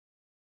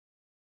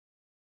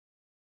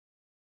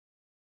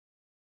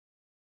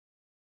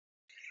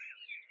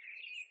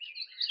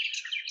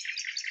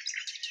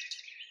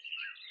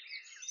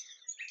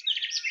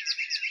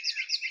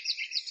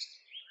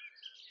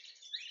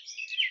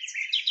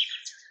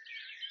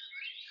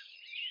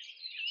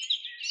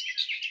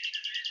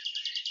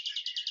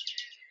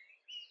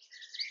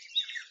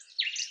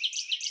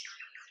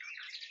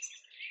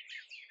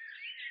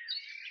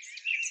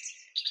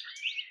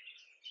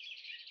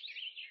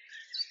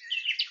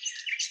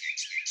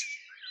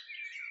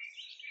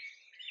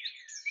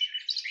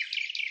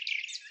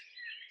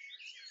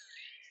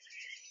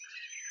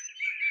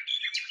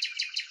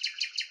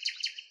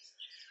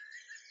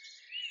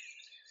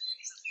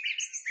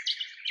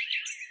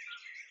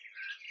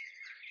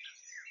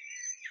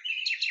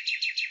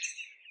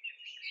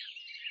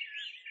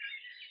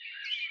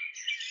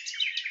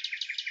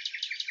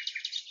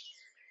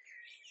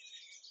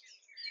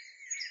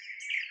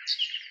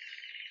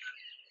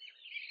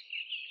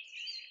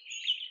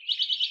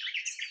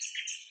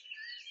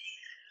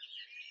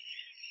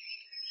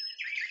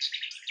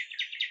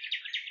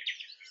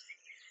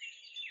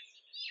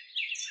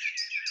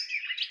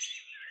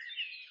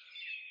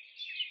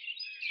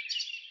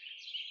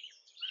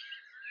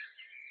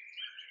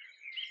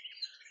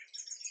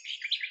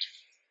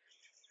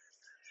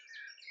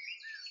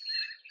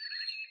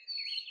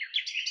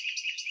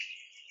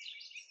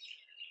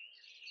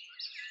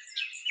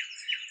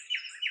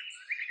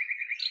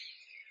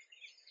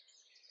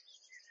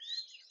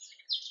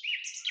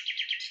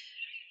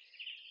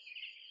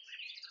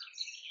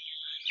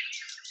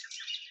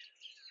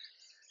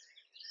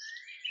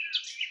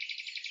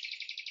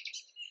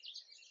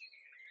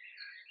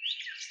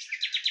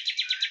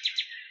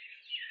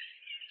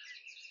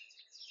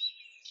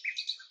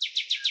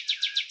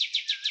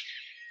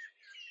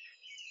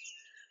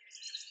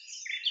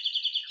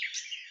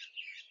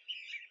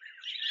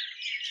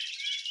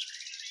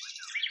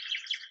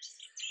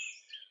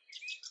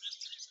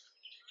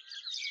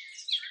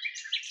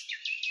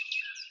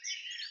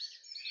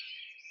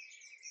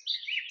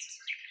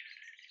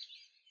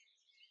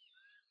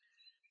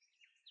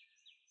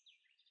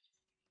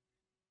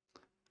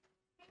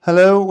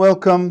Hello,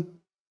 welcome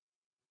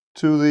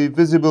to the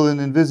Visible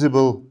and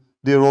Invisible,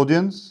 dear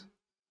audience.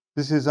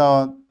 This is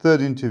our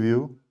third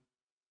interview,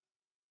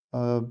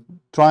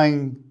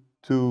 trying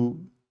to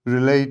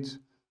relate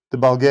the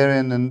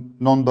Bulgarian and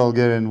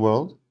non-Bulgarian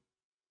world.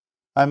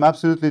 I'm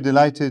absolutely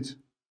delighted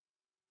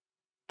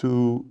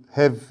to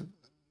have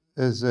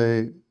as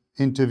an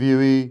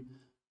interviewee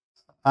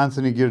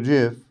Anthony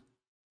Georgiev,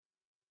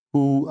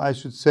 who I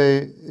should say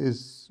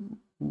is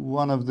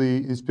one of the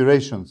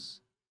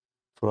inspirations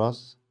for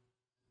us,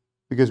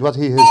 because what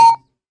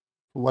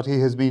he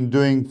has been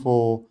doing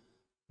for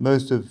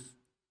most of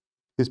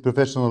his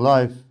professional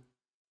life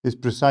is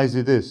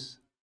precisely this: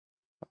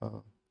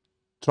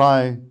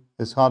 try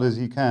as hard as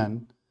he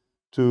can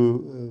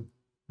to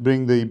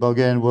bring the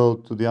Bulgarian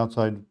world to the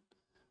outside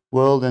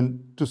world,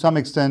 and to some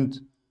extent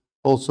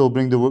also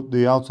bring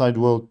the outside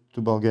world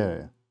to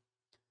Bulgaria.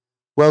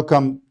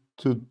 Welcome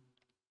to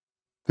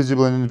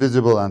Visible and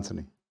Invisible,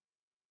 Anthony.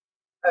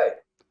 Hey,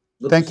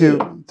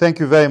 Thank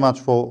you very much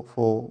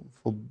for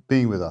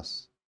being with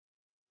us.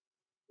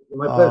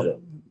 My pleasure.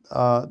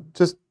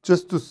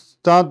 Just to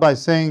start by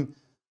saying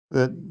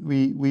that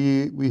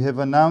we have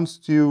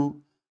announced you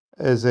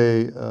as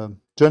a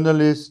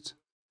journalist,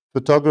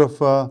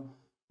 photographer,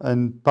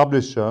 and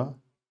publisher,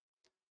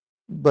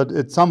 but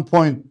at some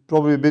point,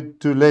 probably a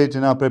bit too late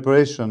in our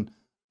preparation,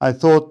 I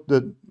thought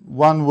that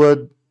one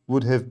word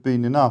would have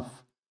been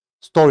enough: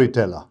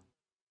 storyteller.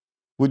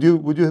 Would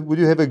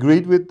you have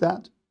agreed with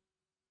that?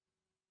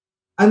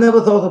 I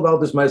never thought about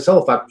this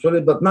myself,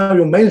 actually, but now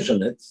you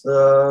mention it,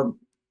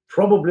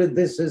 probably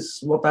this is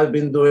what I've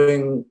been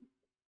doing,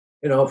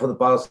 for the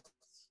past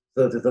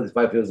 30,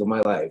 35 years of my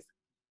life.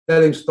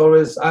 Telling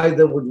stories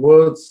either with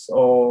words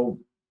or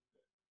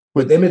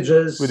with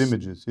images. With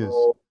images, yes.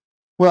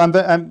 Well, I'm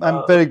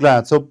very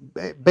glad. So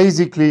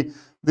basically,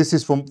 this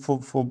is for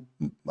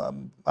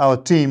our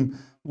team.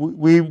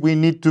 We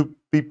need to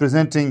be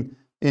presenting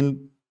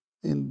in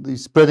the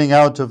spreading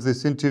out of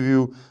this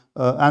interview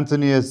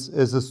Anthony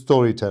as a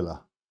storyteller,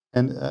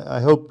 and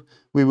I hope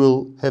we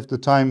will have the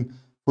time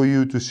for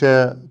you to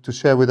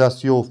share with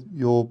us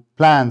your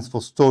plans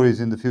for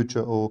stories in the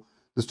future, or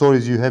the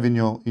stories you have in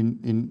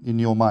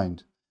your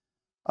mind.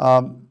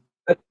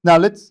 Now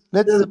let's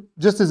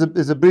just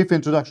as a brief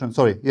introduction.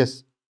 Sorry,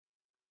 yes,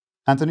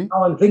 Anthony.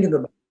 Now I'm thinking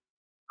about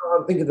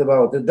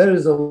it. There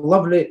is a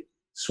lovely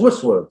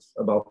Swiss word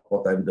about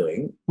what I'm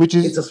doing. Which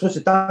is? It's a Swiss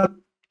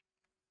Italian.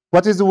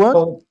 What is the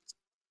word?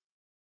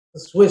 A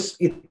Swiss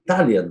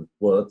Italian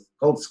word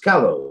called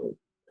scalo.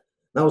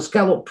 Now,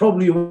 scalo,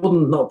 probably you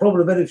wouldn't know.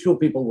 Probably very few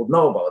people would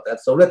know about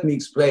that. So let me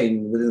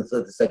explain within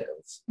 30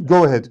 seconds.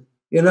 Go ahead.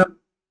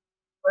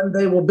 When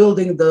they were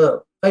building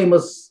the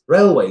famous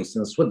railways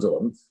in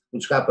Switzerland,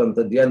 which happened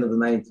at the end of the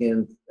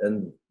 19th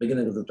and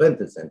beginning of the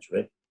 20th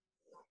century,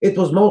 it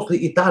was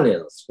mostly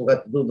Italians who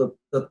had to do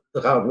the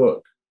hard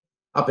work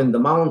up in the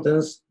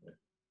mountains.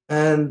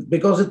 And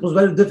because it was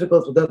very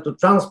difficult for them to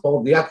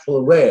transport the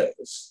actual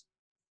rails,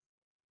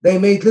 they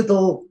made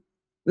little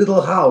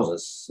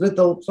houses,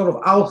 little sort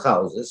of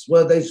outhouses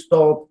where they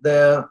stored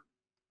their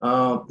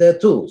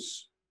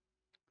tools.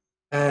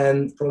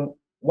 And from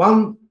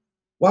one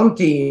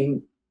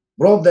team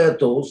brought their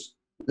tools,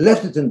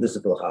 left it in this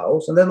little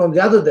house, and then on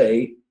the other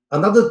day,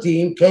 another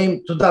team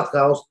came to that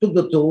house, took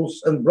the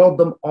tools, and brought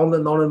them on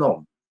and on and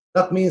on.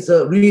 That means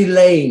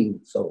relaying.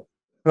 So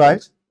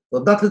right. So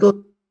that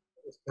little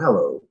is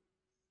shallow.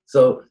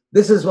 So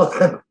this is what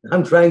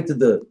I'm trying to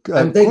do.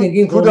 I'm taking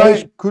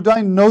information. Could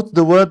I note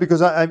the word,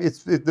 because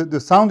the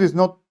sound is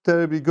not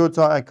terribly good,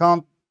 so I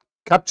can't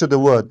capture the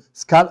word.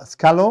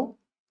 Scalo?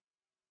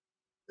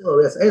 Oh,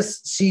 yes,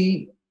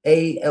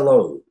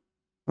 S-C-A-L-O.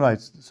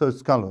 Right. So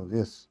scalo,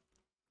 yes.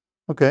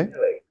 Okay.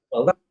 Anyway,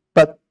 well,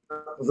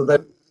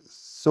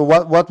 so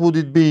what would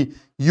it be?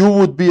 You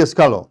would be a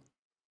scalo.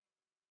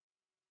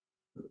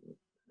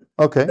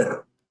 Okay.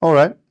 All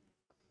right.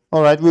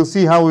 All right. We'll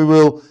see how we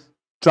will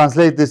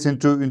translate this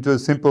into a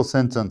simple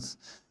sentence.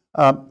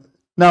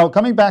 Now,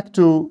 coming back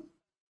to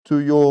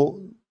your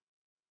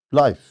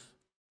life,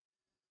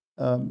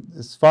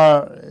 as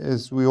far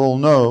as we all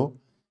know,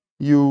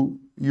 you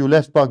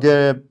left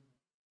Bulgaria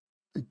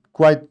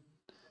quite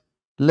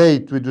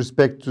late with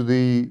respect to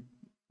the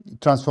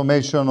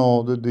transformation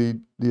or the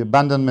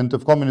abandonment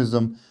of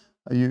communism.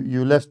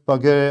 You left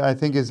Bulgaria, I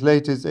think, as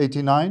late as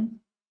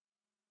 89.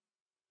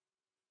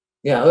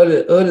 Yeah,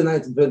 early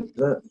 1920.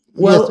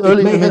 Well, yes,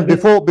 early,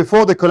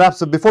 before the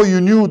collapse, before you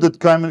knew that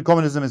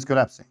communism is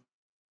collapsing,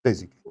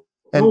 basically.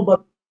 And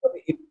nobody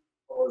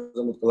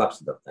communism would collapse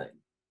at that time.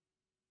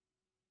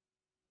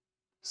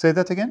 Say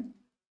that again.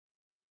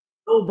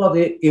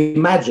 Nobody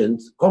imagined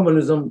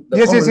communism.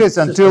 Yes.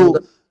 Until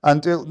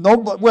no.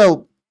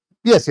 Well,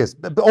 yes.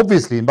 But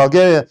obviously, in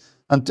Bulgaria,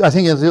 and I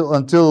think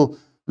until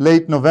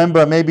late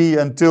November, maybe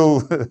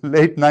until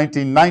late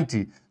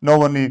 1990, no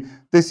one knew.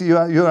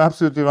 You're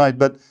absolutely right,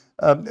 but.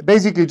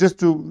 Basically, just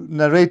to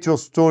narrate your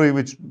story,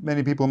 which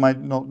many people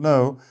might not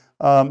know,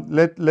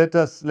 let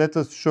us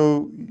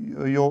show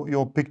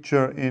your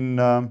picture in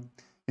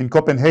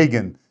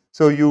Copenhagen.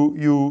 So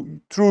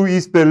you through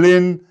East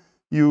Berlin,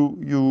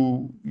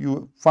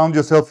 you found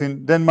yourself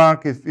in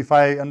Denmark. If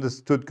I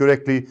understood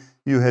correctly,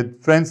 you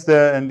had friends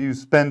there, and you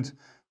spent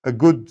a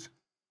good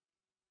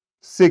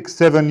 6,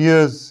 7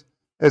 years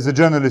as a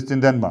journalist in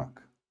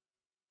Denmark.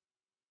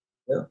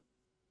 Yeah.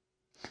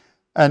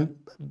 And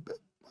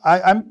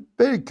I'm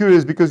very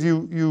curious because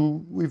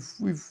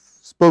we've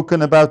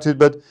spoken about it,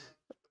 but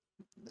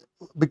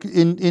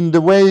in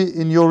the way,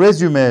 in your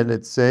resume,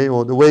 let's say,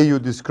 or the way you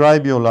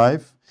describe your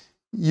life,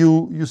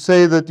 you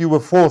say that you were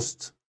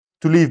forced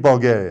to leave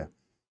Bulgaria.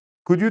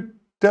 Could you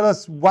tell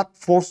us what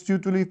forced you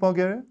to leave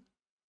Bulgaria?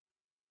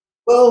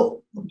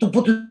 Well, to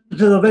put it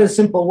in a very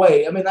simple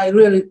way, I mean, I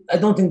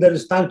don't think there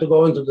is time to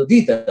go into the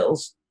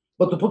details,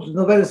 but to put it in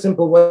a very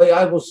simple way,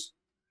 I was,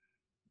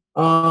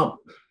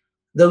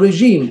 the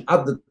regime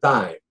at the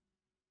time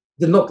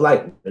did not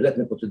like me, let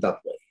me put it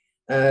that way.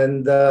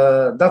 And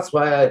that's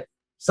why I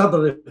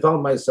suddenly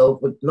found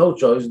myself with no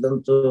choice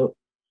than to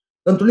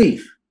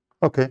leave.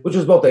 Okay. Which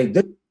is what I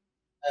did.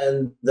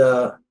 And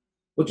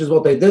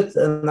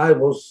I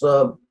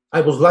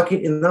was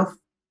lucky enough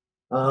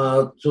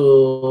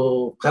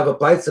to have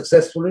applied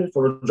successfully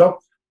for a job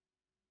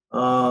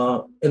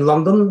in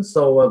London.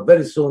 So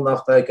very soon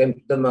after I came to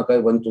Denmark, I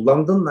went to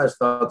London. I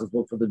started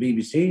work for the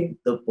BBC,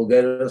 the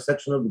Bulgarian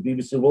section of the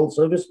BBC World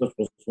Service, which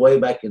was way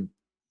back in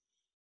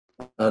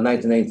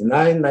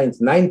 1989,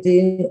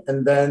 1990.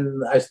 And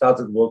then I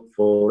started work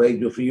for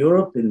Radio Free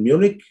Europe in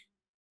Munich.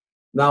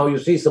 Now you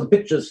see some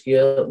pictures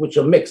here which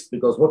are mixed,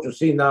 because what you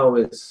see now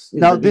is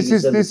now this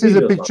is a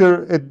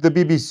picture at the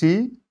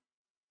BBC,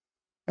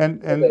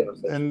 and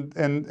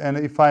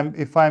if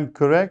I'm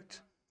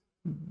correct,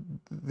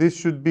 this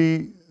should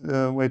be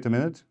wait a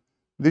minute,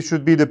 this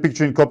should be the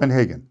picture in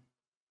Copenhagen.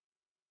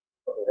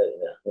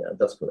 Yeah,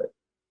 that's correct.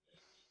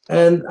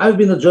 And I've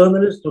been a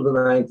journalist through the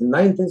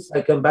 1990s.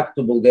 I came back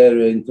to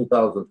Bulgaria in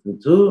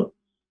 2002.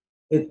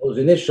 It was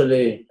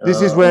initially.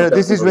 This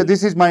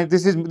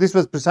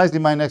was precisely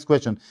my next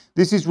question.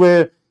 This is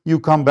where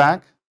you come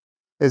back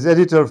as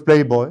editor of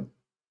Playboy,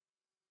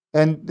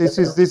 and this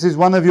is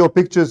one of your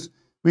pictures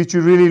which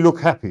you really look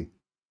happy.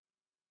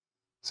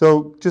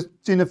 So, just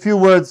in a few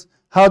words,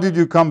 how did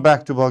you come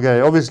back to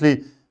Bulgaria?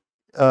 Obviously,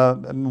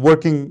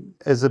 working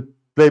as a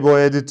Playboy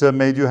editor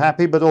made you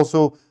happy, but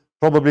also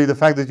probably the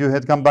fact that you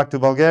had come back to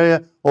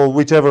Bulgaria, or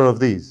whichever of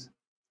these.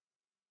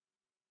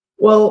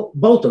 Well,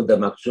 both of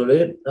them,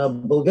 actually.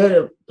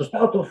 Bulgaria, to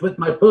start off with,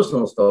 my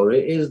personal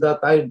story is that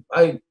I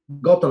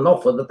got an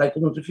offer that I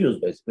couldn't refuse,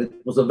 basically.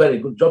 It was a very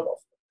good job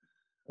offer.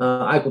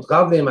 I could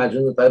hardly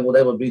imagine that I would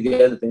ever be the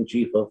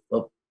editor-in-chief of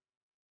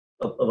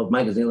a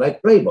magazine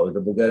like Playboy,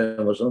 the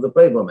Bulgarian version of the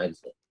Playboy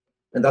magazine.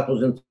 And that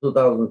was in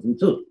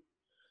 2002.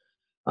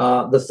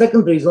 The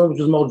second reason,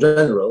 which is more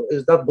general,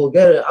 is that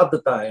Bulgaria at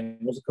the time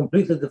was a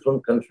completely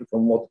different country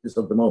from what it is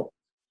at the moment.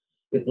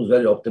 It was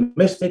very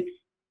optimistic.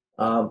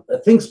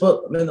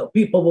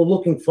 People were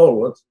looking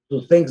forward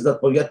to things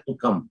that were yet to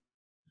come,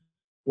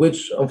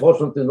 which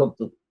unfortunately is not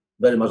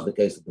very much the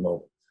case at the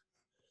moment.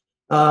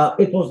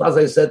 It was, as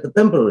I said, a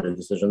temporary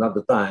decision at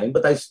the time,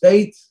 but I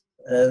stayed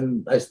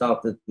and I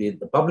started the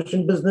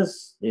publishing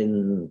business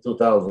in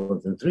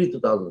 2003,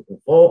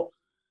 2004.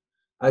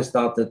 I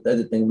started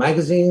editing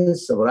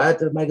magazines, a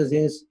variety of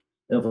magazines,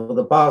 and for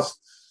the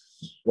past,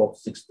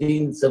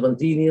 16,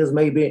 17 years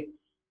maybe,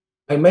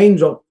 my main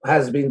job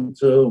has been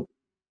to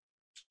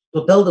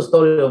tell the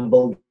story of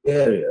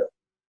Bulgaria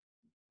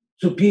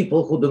to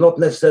people who do not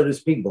necessarily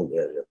speak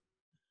Bulgarian,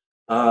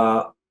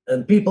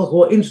 and people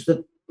who are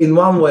interested in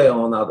one way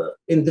or another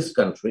in this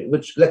country,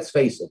 which, let's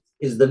face it,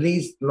 is the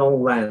least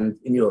known land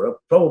in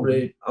Europe,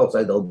 probably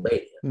outside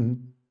Albania. Mm-hmm.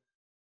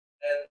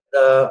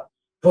 And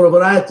for a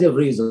variety of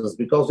reasons,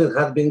 because it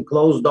had been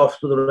closed off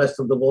to the rest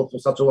of the world for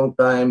such a long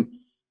time,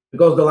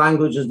 because the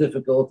language is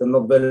difficult and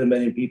not very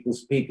many people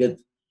speak it.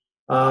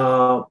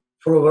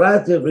 For a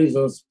variety of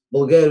reasons,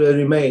 Bulgaria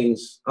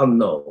remains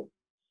unknown.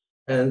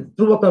 And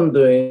through what I'm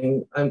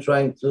doing, I'm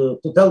trying to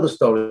tell the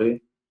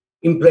story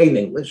in plain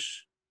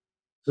English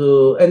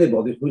to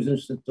anybody who is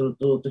interested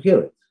to hear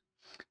it.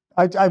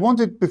 I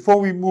wanted, before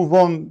we move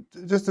on,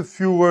 just a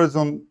few words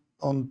on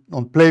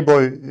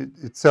Playboy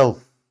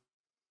itself.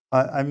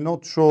 I'm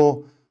not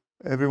sure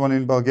everyone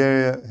in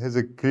Bulgaria has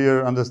a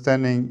clear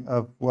understanding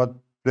of what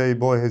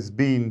Playboy has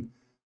been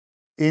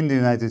in the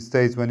United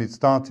States when it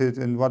started,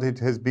 and what it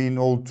has been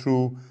all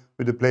through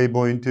with the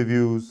Playboy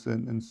interviews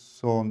and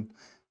so on.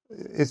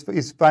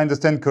 If I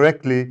understand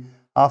correctly,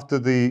 after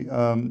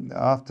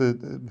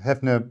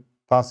Hefner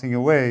passing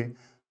away,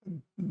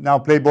 now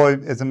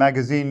Playboy as a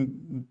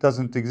magazine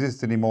doesn't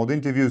exist anymore. The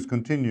interviews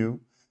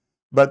continue.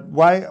 But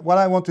what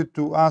I wanted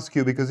to ask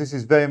you, because this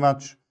is very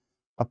much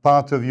a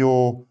part of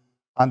your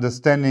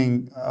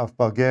understanding of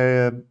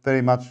Bulgaria,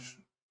 very much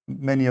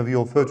many of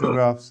your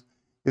photographs,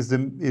 is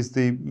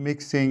the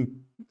mixing,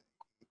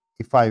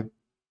 if I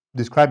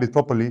describe it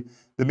properly,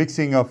 the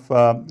mixing of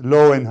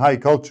low and high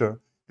culture.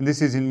 And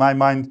this is, in my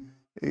mind,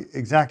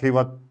 exactly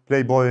what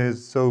Playboy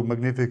has so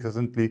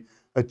magnificently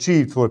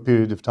achieved for a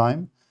period of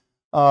time.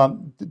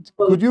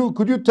 Could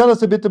you tell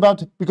us a bit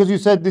about, because you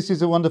said this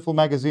is a wonderful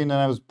magazine and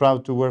I was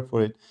proud to work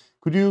for it.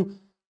 Could you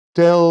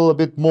tell a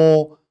bit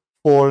more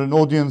for an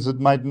audience that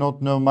might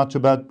not know much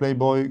about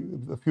Playboy,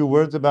 a few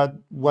words about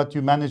what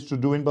you managed to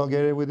do in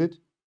Bulgaria with it?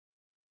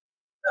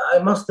 I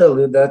must tell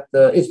you that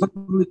it's not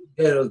only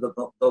Bulgarians that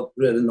don't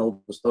really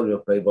know the story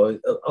of Playboy.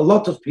 A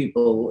lot of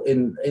people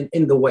in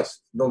the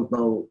West don't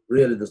know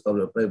really the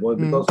story of Playboy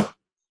because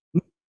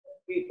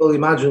people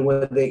imagine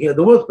when they hear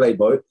the word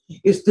Playboy,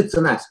 it's tits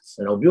and asses,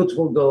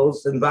 beautiful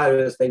girls in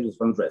various stages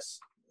of undress.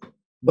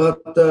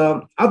 But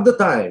at the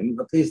time,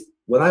 at least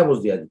when I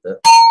was the editor,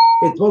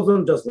 it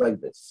wasn't just like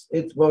this.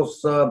 It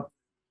was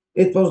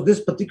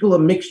this particular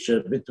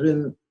mixture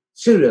between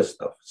serious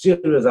stuff,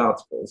 serious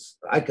articles.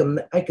 I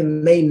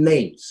can name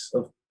names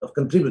of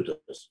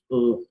contributors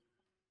whom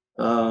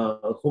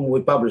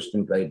we published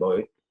in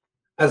Playboy,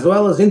 as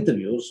well as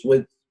interviews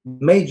with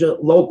major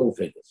local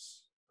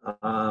figures.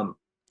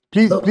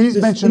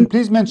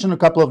 Please mention a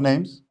couple of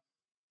names.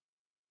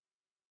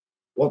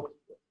 What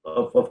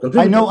of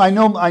contributors?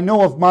 I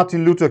know of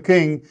Martin Luther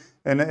King,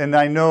 and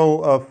I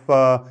know of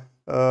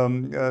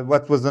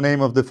what was the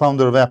name of the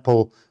founder of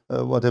Apple,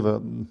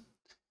 whatever.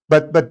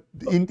 But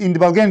in the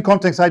Bulgarian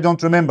context, I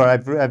don't remember.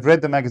 I've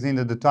read the magazine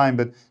at the time,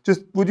 but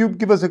just would you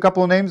give us a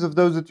couple of names of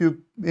those that you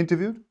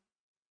interviewed?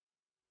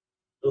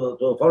 To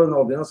a foreign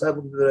audience, I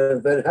would be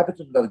very happy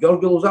to do that.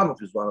 Georgi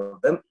Luzanov is one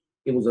of them.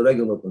 He was a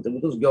regular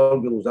contributor.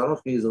 Georgi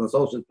Luzanov, he is an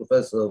associate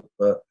professor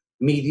of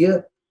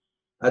media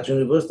at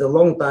university, a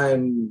long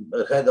time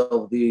head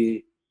of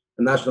the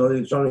National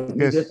Electronic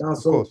Media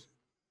Council. Of course.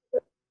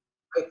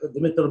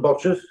 Dmitry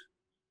Bochev,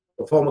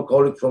 a former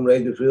colleague from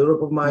Radio Free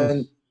Europe of mine.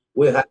 Yes.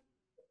 We have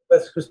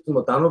Professor Christian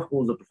Motanov,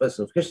 who is a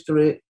professor of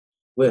history.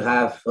 We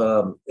have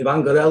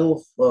Ivan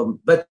Gorelov,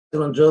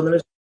 veteran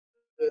journalist.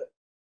 We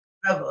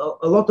have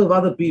a lot of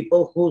other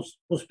people who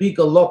speak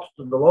a lot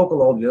to the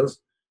local audience,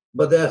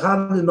 but they're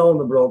hardly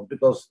known abroad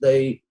because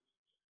they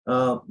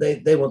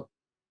were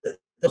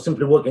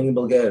simply working in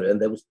Bulgaria and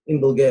they were in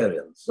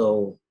Bulgarian,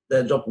 so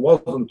their job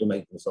wasn't to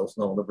make themselves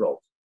known abroad.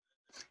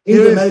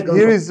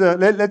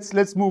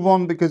 Let's move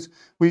on because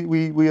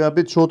we are a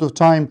bit short of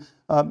time.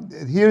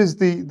 Here is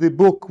the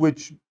book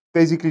which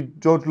basically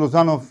George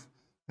Lozanov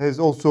has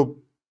also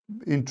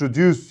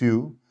introduced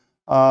you.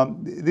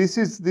 This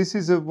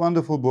is a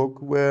wonderful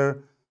book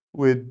where,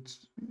 with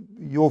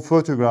your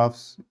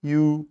photographs,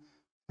 you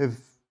have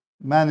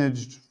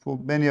managed for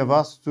many of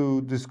us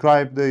to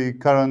describe the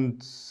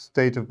current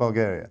state of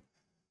Bulgaria.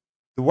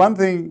 The one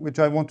thing which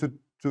I wanted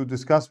to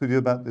discuss with you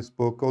about this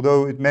book,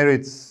 although it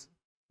merits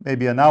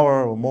maybe an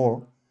hour or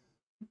more,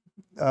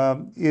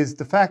 is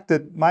the fact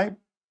that my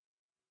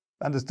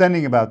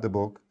understanding about the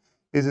book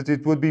is that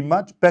it would be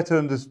much better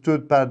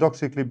understood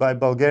paradoxically by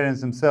Bulgarians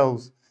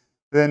themselves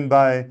than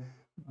by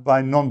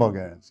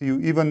non-Bulgarians. You,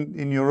 even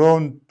in your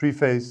own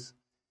preface,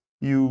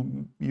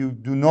 you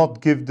do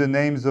not give the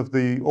names of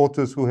the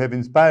authors who have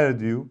inspired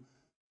you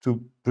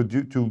to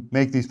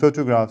make these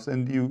photographs,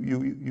 and you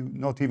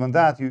not even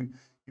that, you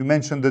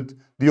mentioned that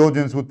the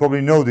audience would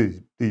probably know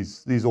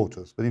these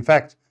authors, but in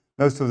fact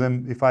most of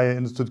them, if I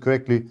understood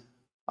correctly,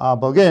 are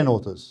Bulgarian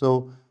authors.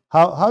 So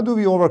how do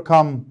we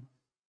overcome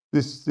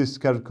this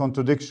kind of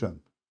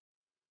contradiction?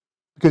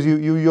 Because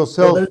you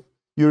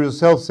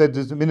yourself said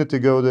just a minute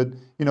ago that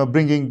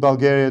bringing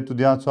Bulgaria to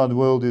the outside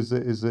world is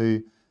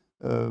a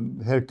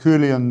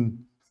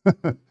Herculean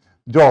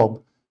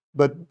job,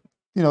 but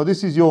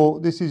this is your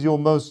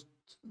most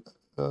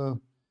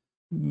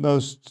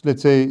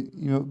let's say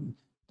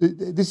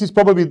this is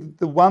probably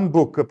the one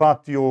book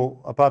apart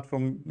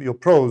from your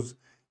prose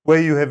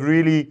where you have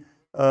really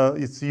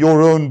it's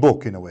your own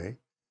book in a way,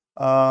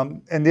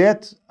 and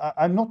yet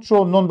I'm not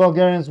sure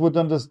non-Bulgarians would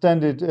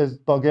understand it as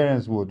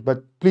Bulgarians would.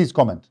 But please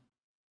comment.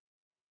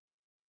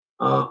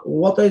 I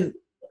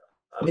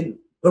mean,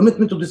 permit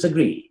me to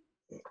disagree.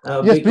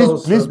 Yes,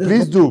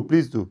 please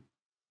do.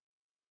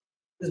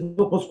 This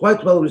book was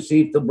quite well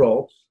received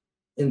abroad,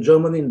 in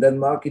Germany, in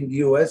Denmark, in the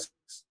US,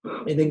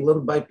 in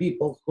England, by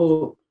people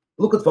who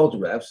look at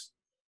photographs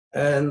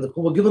and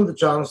who were given the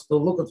chance to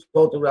look at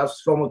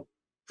photographs from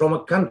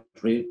a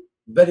country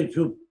very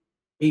few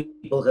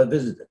people have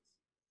visited.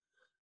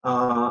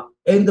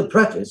 In the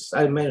preface,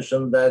 I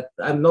mentioned that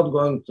I'm not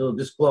going to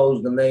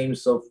disclose the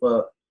names of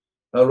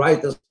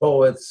writers,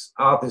 poets,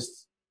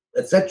 artists,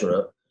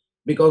 etc.,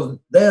 because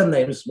their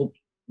names would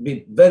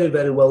be very,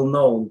 very well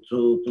known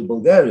to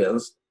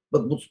Bulgarians,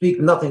 but would speak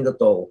nothing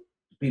at all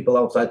to people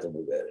outside of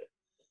Bulgaria.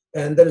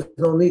 And there is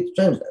no need to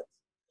change that.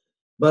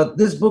 But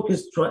this book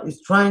is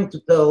trying to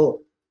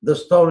tell the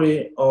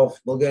story of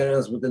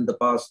Bulgarians within the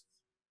past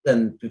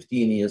 10,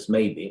 15 years,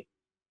 maybe,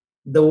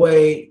 the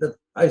way that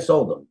I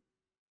saw them.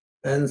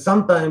 And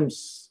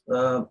sometimes,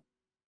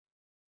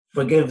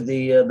 forgive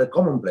the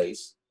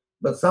commonplace,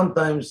 but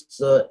sometimes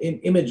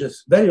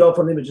images, very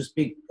often images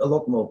speak a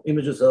lot more.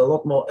 Images are a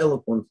lot more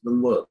eloquent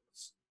than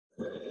words,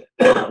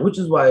 which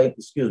is why,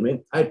 excuse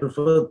me, I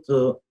prefer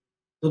to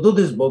do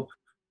this book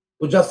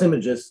with just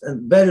images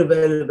and very,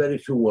 very, very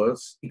few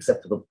words,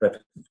 except for the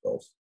preface, of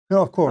course.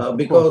 No, of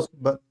course,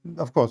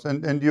 of course,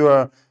 and you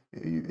are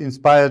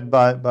inspired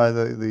by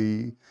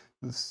the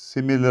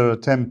similar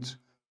attempt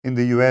in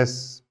the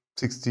US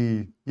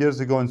 60 years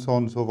ago and so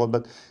on and so forth.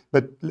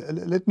 But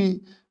let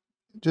me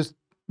just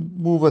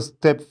move a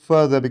step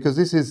further, because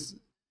this is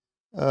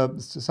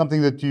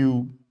something that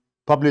you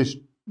published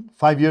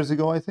 5 years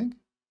ago, I think.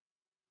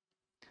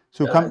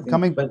 So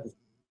coming,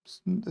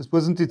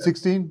 wasn't it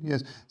 16?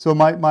 Yes. So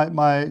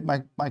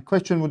my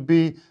question would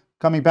be,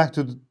 coming back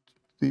to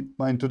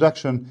my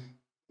introduction,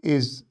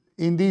 is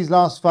in these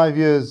last 5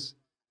 years,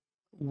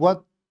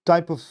 what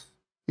type of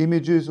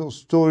images or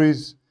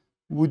stories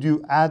would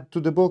you add to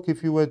the book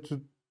if you were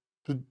to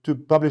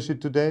publish it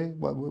today?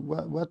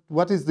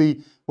 What is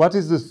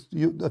this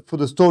for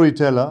the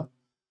storyteller,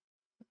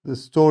 the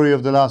story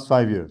of the last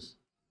 5 years?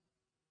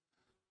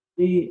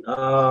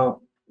 The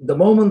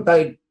moment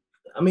I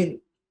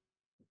mean,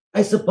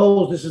 I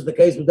suppose this is the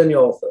case with any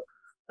author,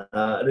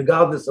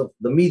 regardless of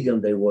the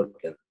medium they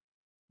work in.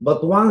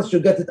 But once you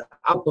get it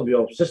out of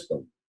your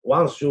system,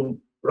 once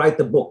you write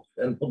a book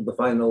and put the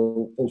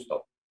final full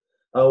stop,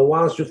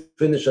 once you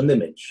finish an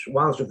image,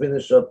 once you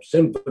finish a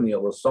symphony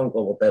or a song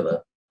or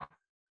whatever,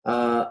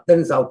 then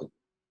it's out.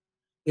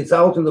 It's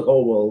out in the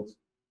whole world.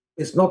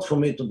 It's not for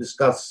me to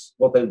discuss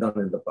what I've done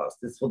in the past.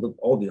 It's for the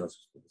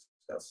audience to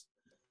discuss.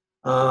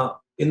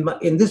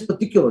 In this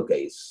particular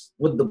case,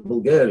 with the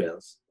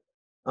Bulgarians,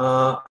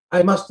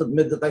 I must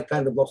admit that I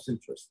kind of lost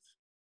interest.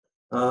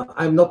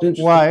 I'm not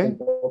interested. Why?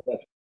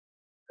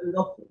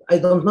 I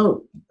don't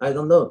know. I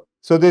don't know.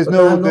 So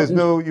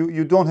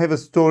you don't have a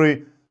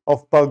story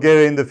of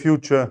Bulgaria in the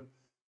future.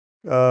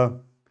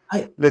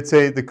 Let's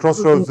say the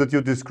crossroads that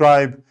you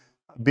describe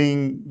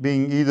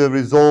being either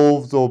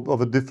resolved or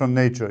of a different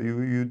nature.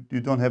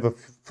 You don't have a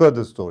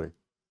further story.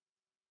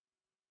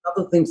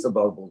 Other things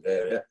about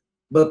Bulgaria,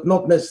 but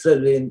not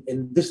necessarily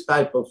in this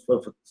type of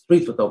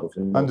street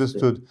photography.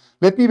 Understood.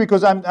 Let me,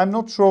 because I'm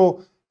not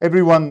sure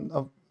everyone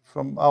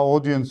from our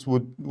audience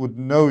would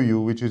know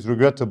you, which is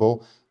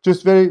regrettable.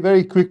 Just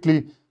very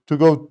quickly to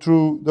go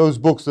through those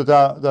books that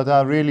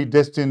are really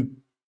destined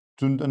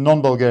to a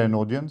non-Bulgarian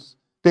audience.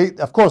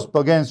 Of course,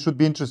 Bulgarians should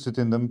be interested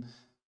in them,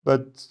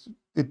 but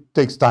it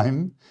takes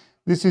time.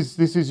 This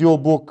is your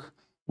book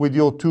with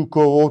your two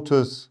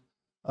co-authors,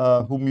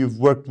 whom you've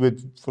worked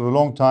with for a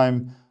long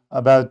time,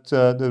 about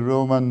the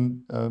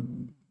Roman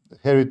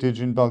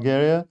heritage in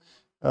Bulgaria.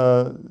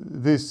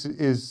 This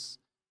is,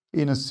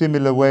 in a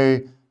similar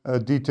way, a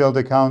detailed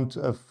account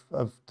of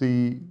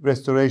the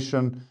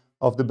restoration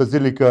of the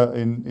basilica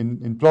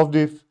in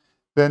Plovdiv.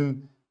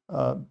 Then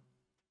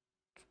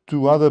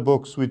two other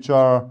books, which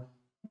are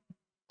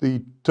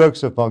the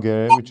Turks of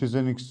Bulgaria, which is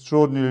an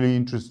extraordinarily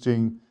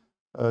interesting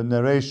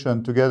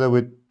narration together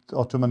with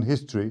Ottoman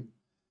history.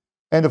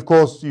 And of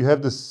course, you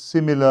have the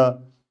similar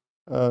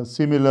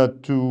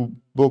two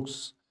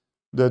books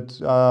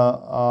that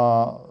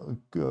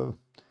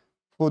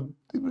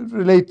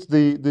relate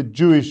the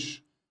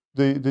Jewish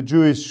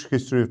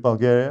history of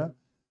Bulgaria.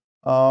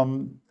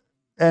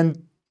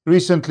 And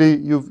recently,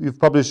 you've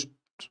published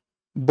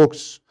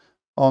books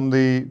on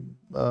the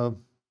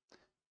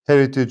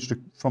heritage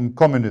from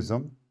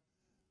communism.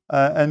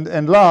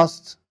 And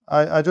last,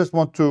 I just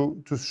want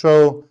to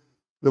show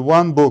the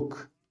one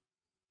book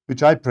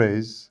which I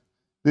praise.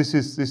 This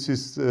is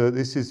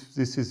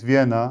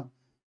Vienna,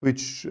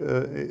 which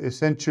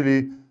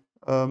essentially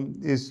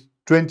is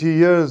 20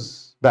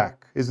 years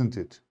back, isn't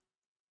it?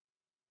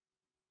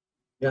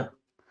 Yeah.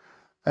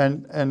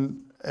 And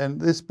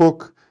this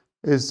book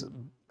is,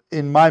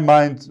 in my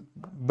mind,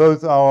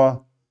 both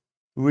our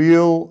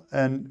real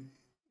and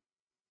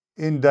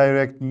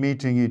indirect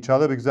meeting each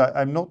other, because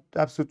I'm not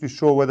absolutely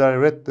sure whether I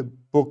read the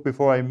book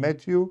before I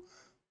met you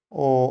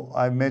or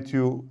I met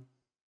you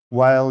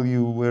while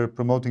you were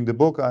promoting the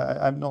book.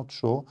 I'm not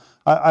sure.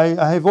 I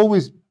have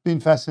always been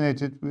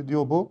fascinated with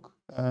your book.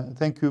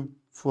 Thank you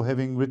for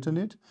having written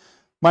it.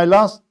 My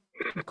last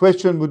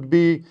question would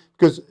be,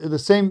 because in the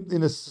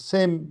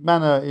same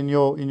manner in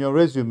your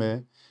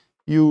resume,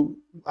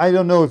 I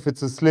don't know if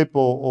it's a slip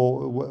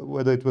or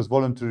whether it was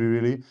voluntary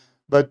really,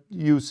 but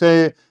you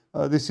say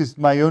this is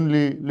my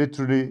only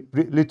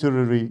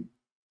literary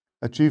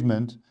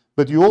achievement,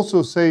 but you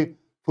also say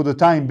for the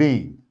time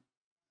being.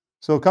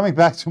 So coming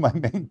back to my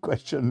main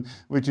question,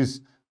 which is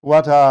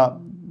what are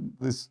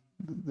the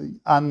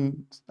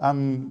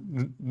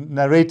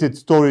unnarrated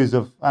stories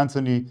of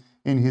Anthony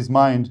in his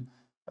mind?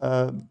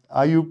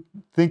 Are you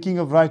thinking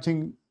of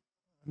writing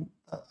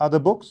other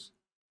books?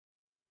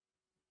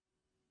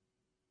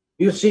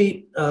 You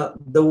see,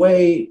 the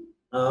way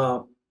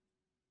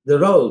the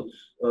road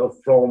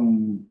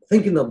from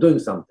thinking of doing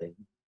something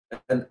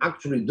and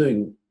actually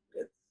doing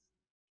it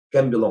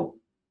can be long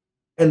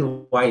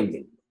and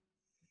winding.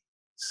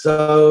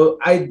 So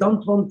I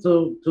don't want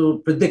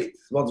to predict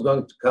what's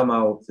going to come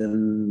out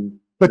in.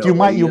 But you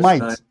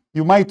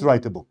might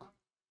write a book.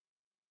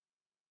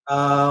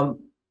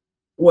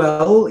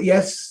 Well,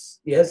 yes,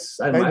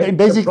 I might. And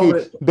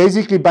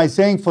basically, by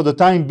saying for the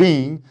time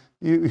being,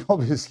 you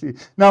obviously.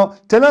 Now,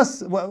 tell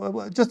us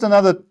just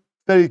another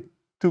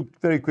two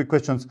very quick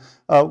questions.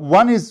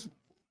 One is,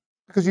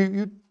 because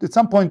you at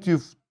some point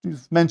you've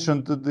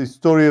mentioned that the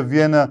story of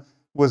Vienna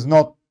was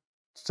not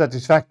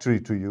satisfactory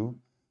to you.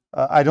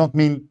 I don't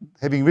mean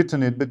having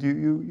written it, but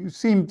you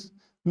seemed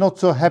not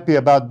so happy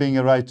about being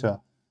a writer,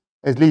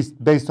 at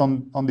least based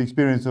on the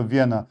experience of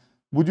Vienna.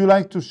 Would you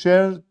like to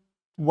share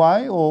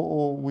why,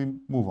 or we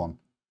move on?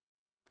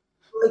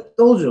 I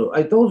told you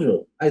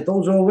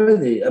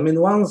already. I mean,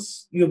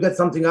 once you get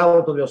something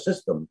out of your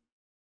system,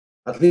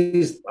 at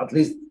least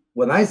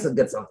when I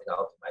get something out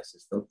of my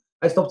system,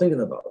 I stop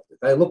thinking about it.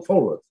 I look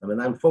forward. I mean,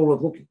 I'm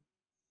forward looking,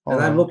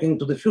 and I'm looking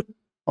to the future.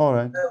 All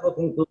right. I'm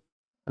looking to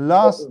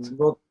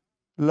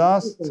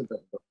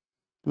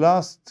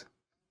last,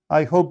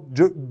 I hope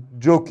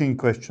joking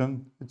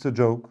question. It's a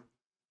joke,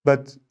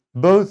 but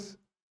both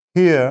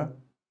here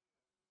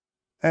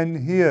and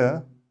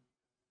here,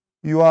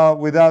 you are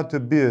without a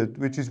beard,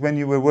 which is when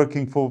you were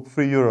working for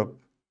Free Europe.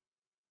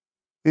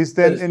 Is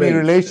there any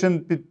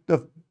relation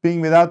of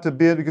being without a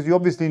beard? Because you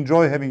obviously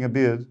enjoy having a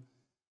beard.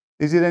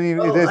 Is it any?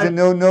 No, there's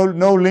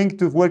no link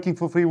to working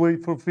for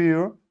Free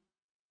Europe?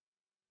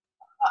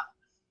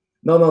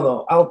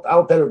 No.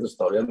 I'll tell you the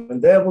story. I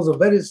mean, there was a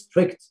very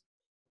strict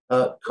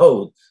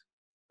code,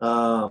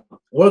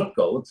 work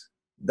code,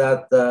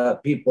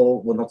 that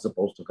people were not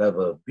supposed to have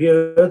a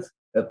beard.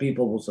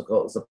 People were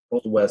supposed to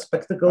wear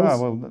spectacles. Ah,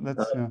 well,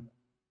 that's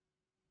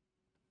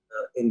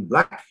in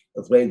black.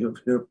 That's why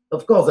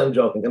of course I'm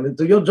joking. I mean,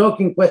 to your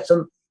joking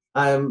question,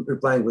 I'm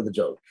replying with a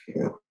joke.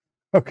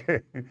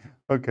 Okay,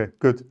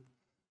 good.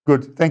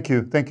 Thank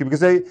you.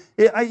 Because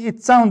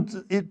it sounds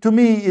to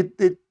me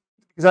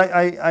because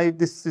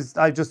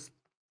I just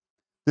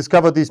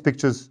discovered these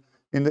pictures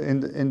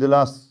in the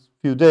last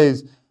few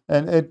days,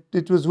 and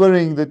it was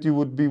worrying that you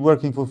would be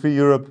working for Free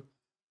Europe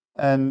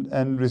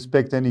and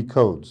respect any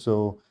code.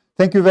 So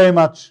thank you very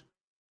much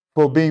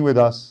for being with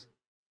us,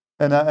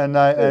 and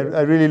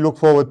I really look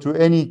forward to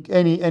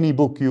any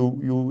book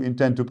you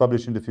intend to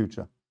publish in the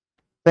future.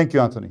 Thank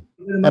you, Anthony.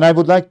 And I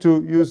would like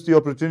to use the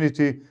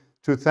opportunity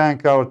to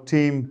thank our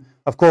team.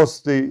 Of course,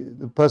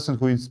 the person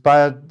who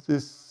inspired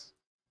these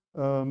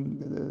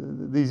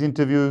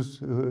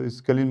interviews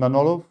is Kalin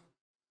Manolov.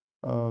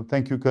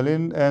 Thank you,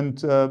 Kalin. And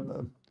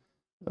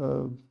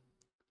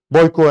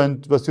Boyko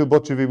and Vasil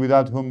Bochevi,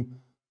 without whom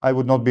I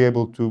would not be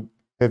able to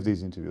have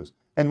these interviews.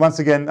 And once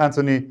again,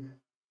 Anthony,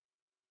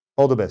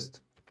 all the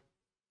best.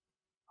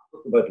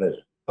 My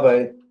pleasure.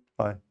 Bye.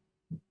 Bye.